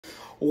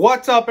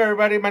What's up,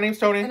 everybody? My name's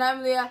Tony. And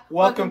I'm Leah.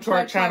 Welcome to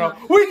our channel.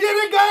 We did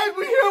it, guys!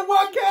 We hit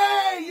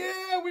 1K!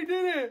 Yeah, we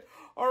did it!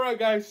 Alright,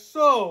 guys.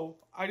 So,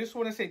 I just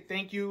want to say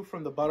thank you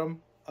from the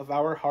bottom of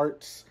our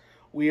hearts.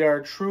 We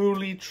are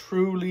truly,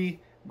 truly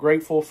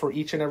grateful for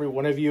each and every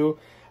one of you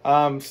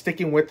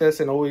sticking with us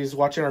and always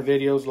watching our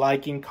videos,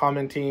 liking,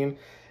 commenting,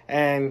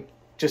 and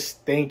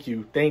just thank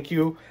you. Thank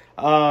you.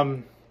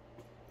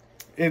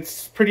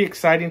 It's pretty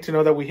exciting to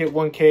know that we hit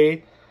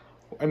 1K.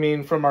 I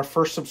mean, from our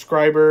first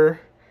subscriber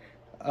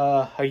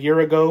a year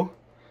ago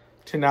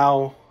to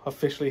now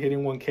officially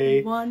hitting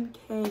 1K.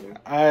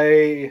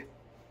 1K.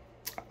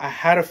 I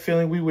had a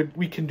feeling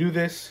we can do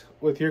this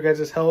with your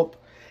guys' help,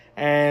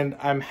 and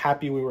I'm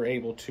happy we were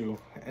able to.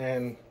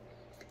 And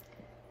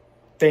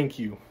thank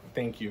you.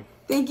 Thank you.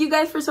 Thank you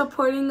guys for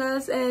supporting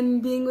us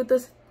and being with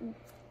us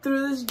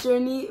through this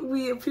journey.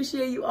 We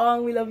appreciate you all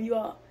and we love you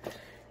all.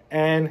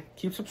 And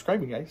keep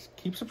subscribing, guys.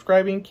 Keep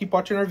subscribing. Keep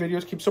watching our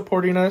videos. Keep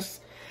supporting us.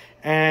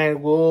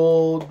 And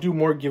we'll do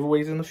more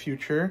giveaways in the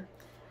future.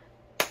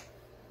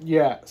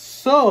 Yeah.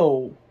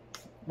 So,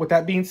 with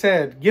that being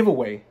said,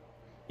 giveaway.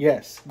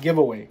 Yes,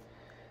 giveaway.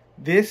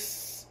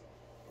 This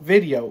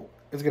video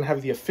is going to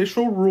have the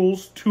official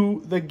rules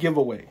to the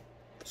giveaway.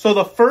 So,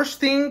 the first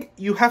thing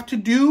you have to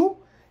do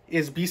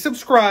is be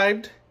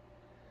subscribed.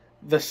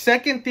 The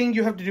second thing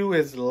you have to do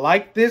is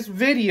like this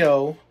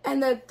video.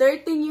 And the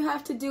third thing you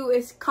have to do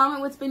is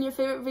comment what's been your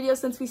favorite video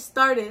since we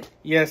started.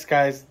 Yes,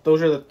 guys.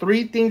 Those are the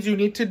 3 things you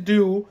need to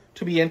do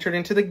to be entered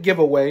into the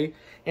giveaway.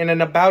 And in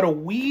about a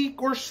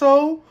week or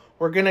so,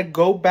 we're going to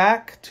go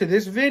back to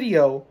this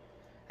video.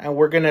 And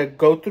we're going to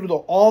go through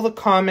all the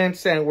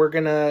comments and we're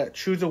going to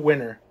choose a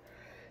winner.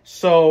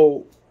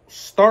 So,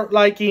 start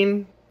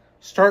liking.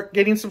 Start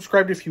getting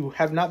subscribed if you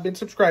have not been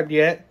subscribed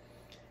yet.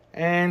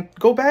 And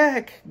go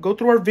back, go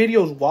through our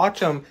videos, watch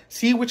them,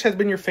 see which has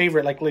been your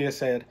favorite, like Leah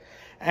said.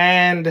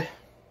 And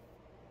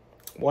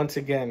once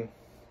again,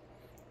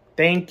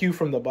 thank you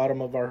from the bottom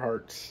of our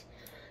hearts.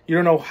 You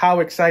don't know how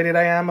excited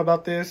I am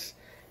about this,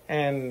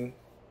 and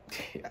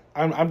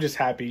I'm just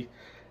happy.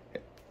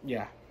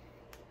 Yeah.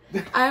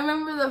 I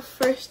remember the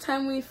first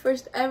time we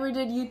first ever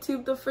did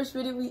YouTube, the first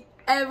video we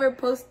ever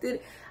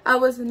posted, I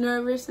was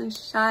nervous and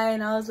shy,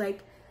 and I was like,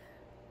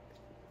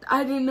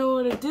 I didn't know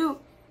what to do.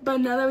 But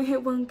now that we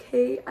hit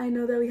 1K, I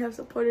know that we have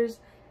supporters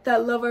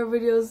that love our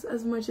videos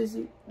as much as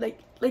you, like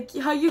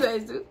how you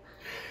guys do.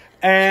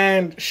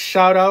 And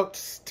shout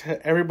outs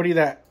to everybody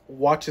that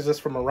watches us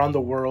from around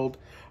the world.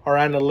 Our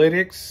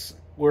analytics,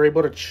 we're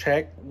able to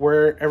check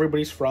where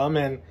everybody's from,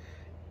 and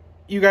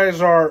you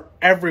guys are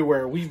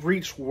everywhere. We've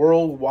reached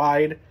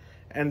worldwide,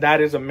 and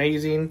that is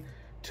amazing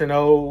to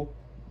know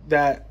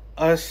that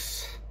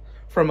us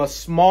from a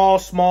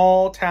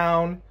small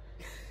town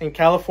in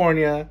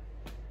California,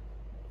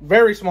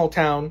 very small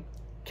town,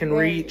 can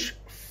reach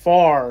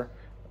far,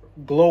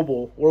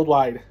 global,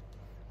 worldwide.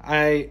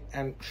 I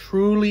am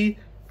truly,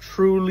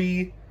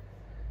 truly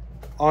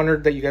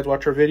honored that you guys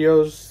watch our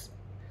videos.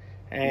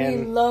 And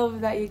we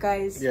love that you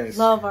guys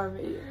love our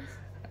videos.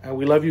 And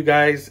we love you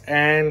guys.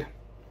 And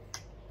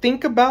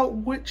think about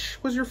which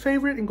was your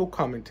favorite and go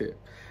comment it.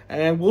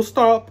 And we'll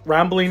stop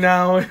rambling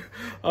now.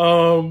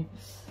 I'm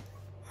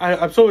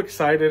so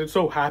excited. I'm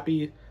so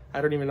happy. I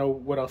don't even know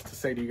what else to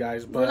say to you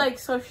guys, but we're like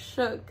so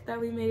shook that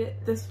we made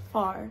it this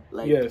far.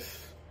 Like,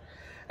 yes.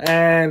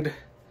 And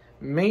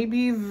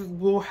maybe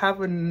we'll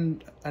have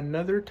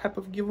another type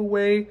of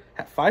giveaway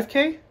at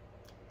 5K?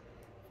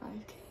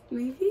 5K,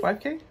 maybe?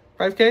 5K?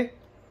 5K?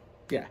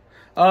 Yeah.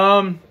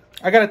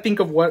 I gotta think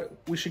of what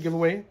we should give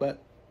away,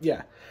 but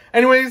yeah.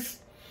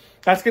 Anyways,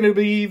 that's gonna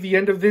be the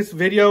end of this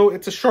video.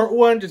 It's a short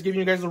one, just giving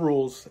you guys the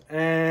rules.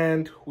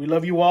 And we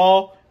love you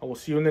all, and we'll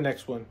see you in the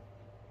next one.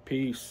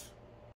 Peace.